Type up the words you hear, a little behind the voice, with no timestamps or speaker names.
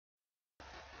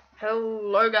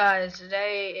Hello guys,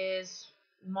 today is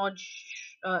not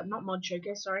mod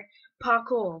showcase, sorry,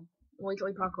 parkour,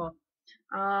 weekly parkour.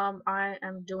 I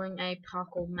am doing a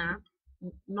parkour map,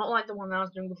 not like the one that I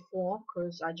was doing before,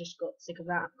 because I just got sick of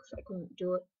that, because I couldn't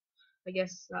do it. I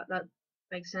guess that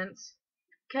makes sense.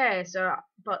 Okay,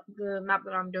 but the map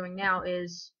that I'm doing now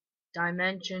is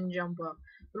Dimension Jumper.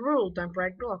 The rule, don't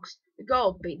break blocks. The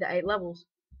goal, beat the 8 levels.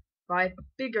 By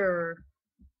bigger.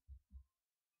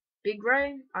 Big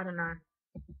Ray? I don't know.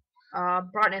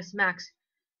 Brightness max.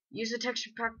 Use the texture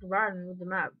pack provided with the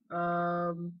map.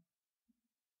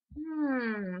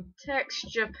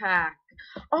 Texture pack.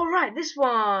 Alright, this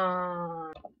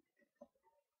one.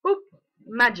 Boop.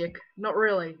 Magic. Not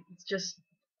really. It's just,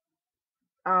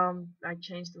 I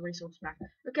changed the resource pack.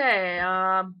 Okay,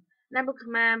 enable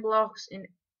command blocks in,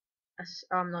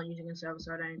 I'm not using a server,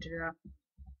 so I don't need to do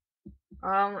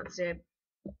that. Let's see.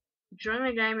 During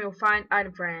the game, you'll find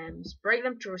item frames. Break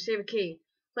them to receive a key.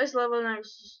 Place level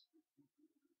next.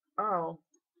 Oh,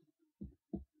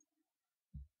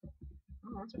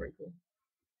 that's pretty cool.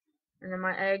 And then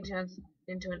my egg turns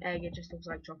into an egg. It just looks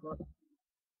like chocolate.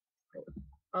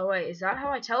 Oh wait, is that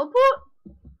how I teleport?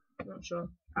 I'm not sure.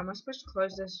 Am I supposed to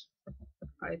close this?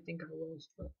 I think I was,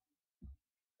 but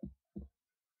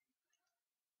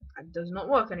it does not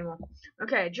work anymore.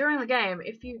 Okay, during the game,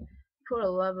 if you put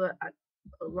a lever at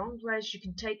a wrong place, you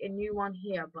can take a new one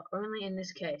here, but only in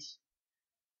this case.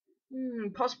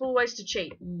 Possible ways to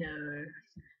cheat? No,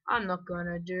 I'm not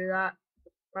gonna do that.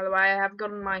 By the way, I have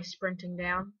gotten my sprinting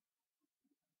down.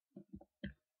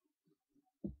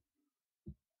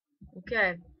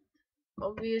 Okay,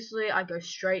 obviously I go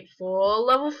straight for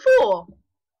level 4.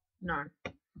 No,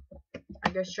 I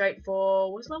go straight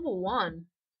for, what's level 1?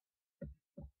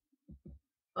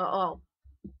 Oh,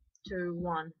 2,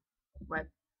 1. Wait.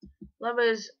 Lever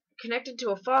is connected to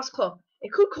a fast clock.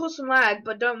 It could cause some lag,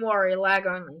 but don't worry, lag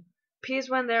only. Appears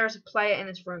when there is a player in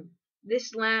this room.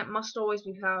 This lamp must always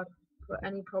be powered for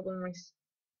any problem.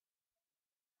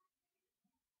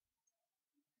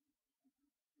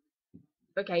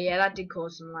 Okay, yeah, that did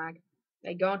cause some lag.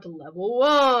 They go into level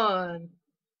 1.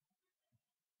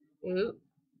 Ooh,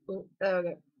 there we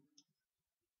go.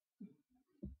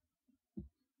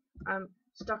 I'm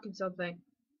stuck in something.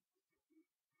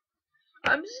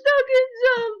 I'm stuck in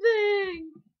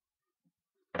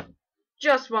something!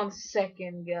 Just 1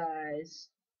 second, guys.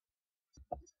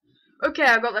 Okay,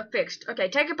 I got that fixed. Okay,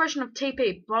 take a potion of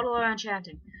TP, bottle of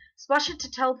enchanting. Splash it to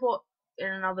teleport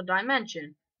in another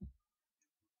dimension.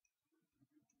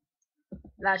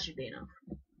 That should be enough.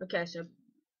 Okay, so...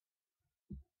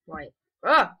 Wait.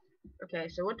 Ah! Okay,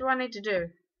 so what do I need to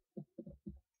do?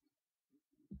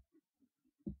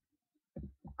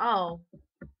 Oh.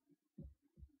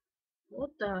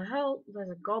 What the hell? There's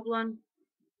a goblin.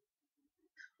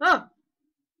 Ah!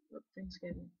 What thing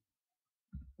scared me?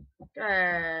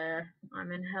 Okay,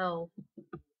 I'm in hell.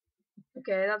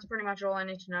 Okay, that's pretty much all I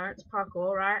need to know. It's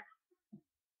parkour, right?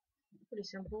 Pretty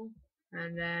simple.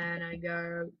 And then I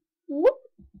go... Whoop!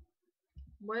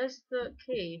 Where's the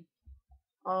key?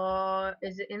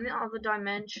 Is it in the other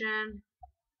dimension?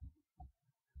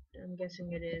 I'm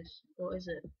guessing it is. Or is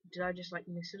it? Did I just like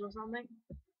miss it or something?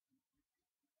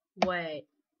 Wait.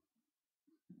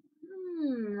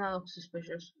 That looks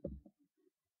suspicious.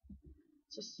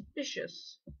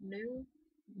 Suspicious. No.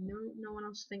 No one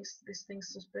else thinks this thing's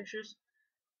suspicious.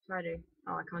 So I do.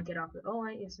 Oh, I can't get up it. Oh,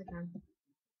 wait, yes I can.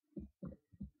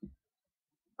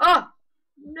 Oh!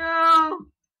 No!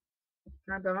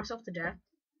 Can I burn myself to death?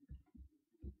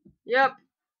 Yep.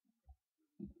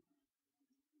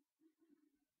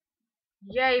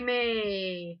 Yay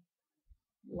me!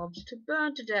 Loves to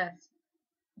burn to death.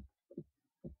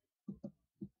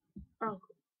 Oh,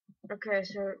 okay,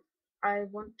 so I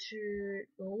want to...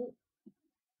 Oh.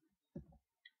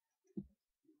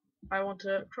 I want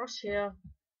to cross here.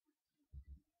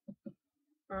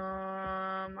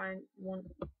 I want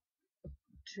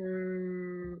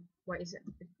to... Wait, is it...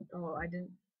 Oh, I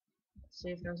didn't see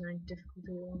if there was any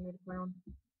difficulty you want me to play on.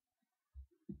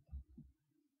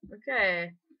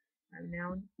 Okay, I'm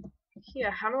now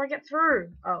here. How do I get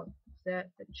through? Oh, is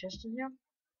there a chest in here?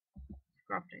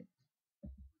 Crafting.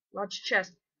 Large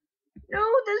chest. No,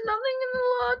 there's nothing in the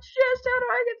large chest. How do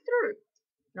I get through?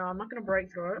 No, I'm not gonna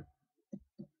break through it.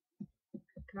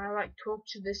 Can I, like, talk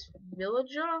to this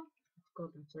villager?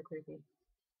 God, that's so creepy.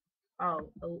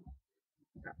 Oh,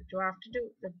 do I have to do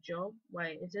the job?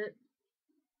 Wait, is it?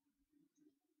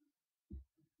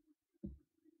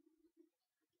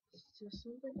 Is there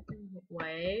something in here?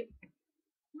 Wait.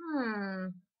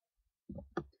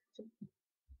 So,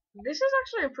 this is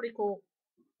actually a pretty cool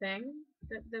thing.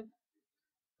 They've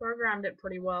programmed it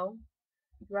pretty well.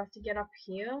 Do I have to get up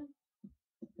here?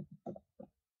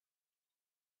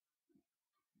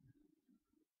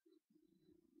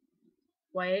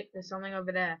 Wait, there's something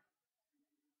over there.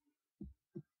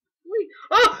 Wait!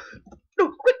 Oh!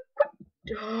 No, quick!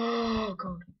 Oh,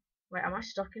 God. Wait, am I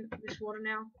stuck in this water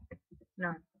now?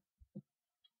 No.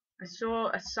 I saw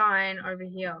a sign over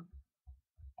here.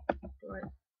 Wait.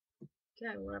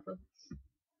 Okay, whatever.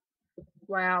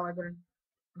 Wow, I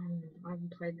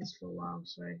haven't played this for a while,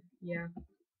 so yeah.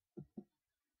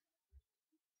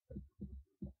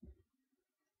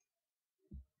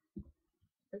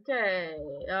 Okay,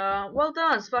 well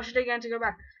done. Splash it again to go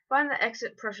back. Find the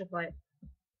exit pressure plate.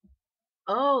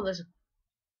 Oh, there's a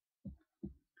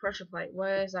pressure plate.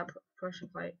 Where is that pressure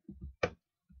plate?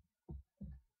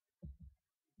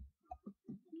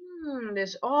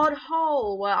 This odd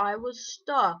hole where I was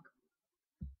stuck.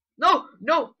 No,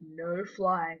 no, no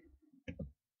fly.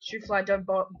 Shoot fly, don't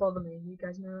bother me. You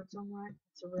guys know that song, right?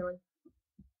 It's a really,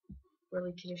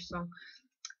 really kiddish song.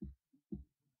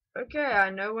 Okay, I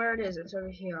know where it is. It's over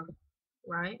here,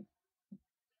 right?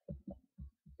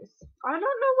 I don't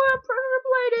know where a pressure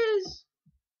plate is.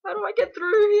 How do I get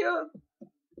through here?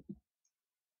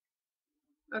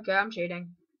 Okay, I'm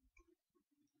cheating.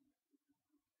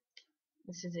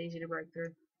 This is easy to break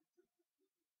through.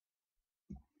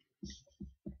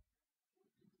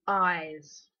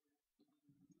 Eyes.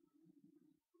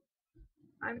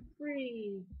 I'm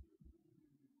free.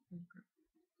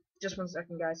 Just 1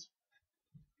 second, guys.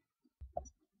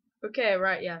 Okay,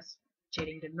 right, yes.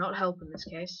 Cheating did not help in this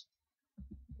case.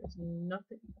 There's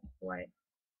nothing. Wait.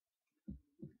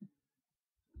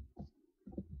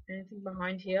 Anything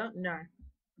behind here? No.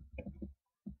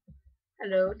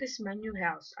 Hello, this is my new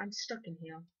house. I'm stuck in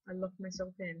here. I locked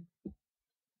myself in.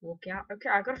 Walk out. Okay,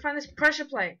 I gotta find this pressure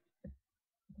plate.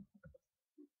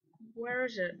 Where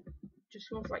is it? Just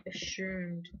sort of like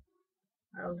assumed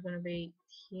I was gonna be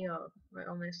here, right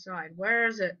on this side. Where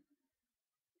is it?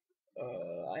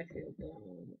 I feel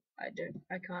dumb.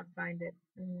 I can't find it.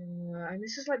 And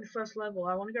this is like the first level.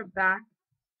 I want to go back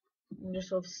and just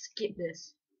sort of skip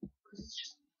this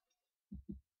because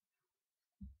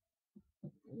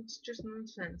it's just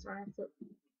nonsense. I have to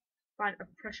find a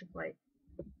pressure plate.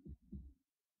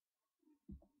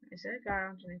 Is there a guy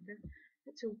underneath it?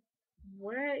 So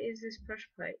where is this pressure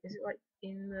plate? Is it like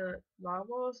in the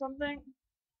lava or something?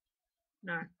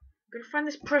 No. I'm gonna find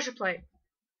this pressure plate.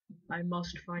 I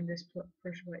must find this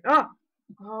pressure plate. Oh!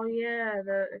 Oh yeah,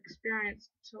 the experience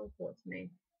teleports me.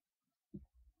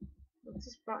 What's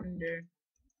this button do?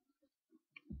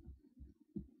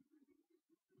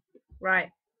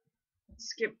 Right.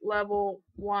 Skip level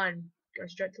 1. Go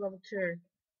straight to level 2.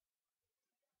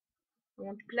 I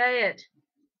want to play it.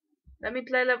 Let me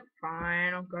play level...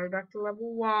 Fine, I'll go back to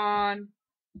level 1.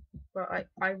 But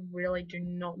I really do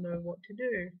not know what to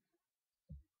do.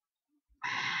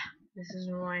 This is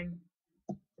annoying.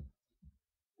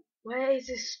 Where is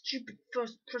this stupid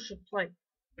first pressure plate?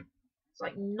 It's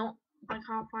like not... I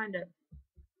can't find it.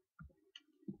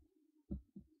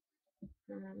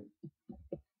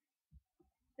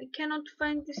 I cannot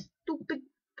find this stupid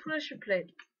pressure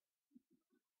plate.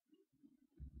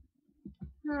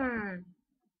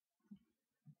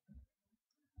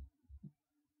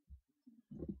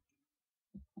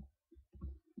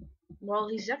 Well,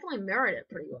 he's definitely mirrored it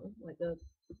pretty well. Like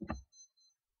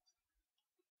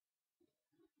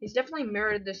he's definitely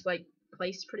mirrored this like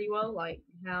place pretty well. Like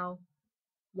how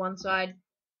one side.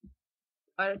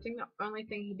 I think the only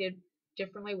thing he did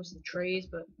differently was the trees,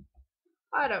 but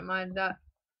I don't mind that.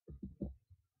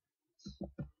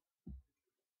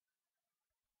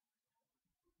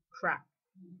 Crap.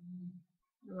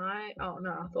 Am I? Oh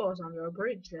no, I thought I was under a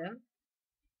bridge there.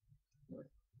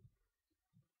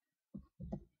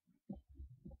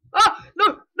 Ah!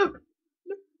 No! No!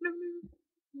 No!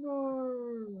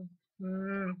 No!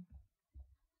 No!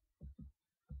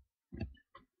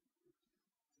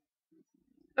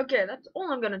 Okay, that's all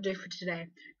I'm gonna do for today,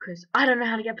 because I don't know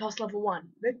how to get past level 1.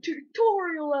 The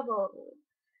tutorial level!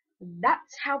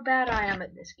 That's how bad I am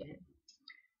at this game.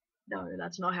 No,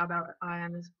 that's not how bad I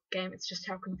am at this game, it's just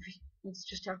how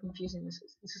confusing this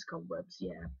is. This is called webs,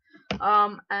 yeah.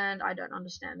 And I don't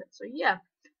understand it, so yeah.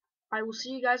 I will see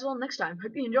you guys all next time.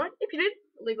 Hope you enjoyed. If you did,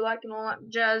 leave a like and all that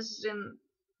jazz, and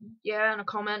yeah, and a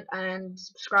comment, and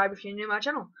subscribe if you're new to my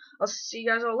channel. I'll see you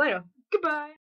guys all later. Goodbye!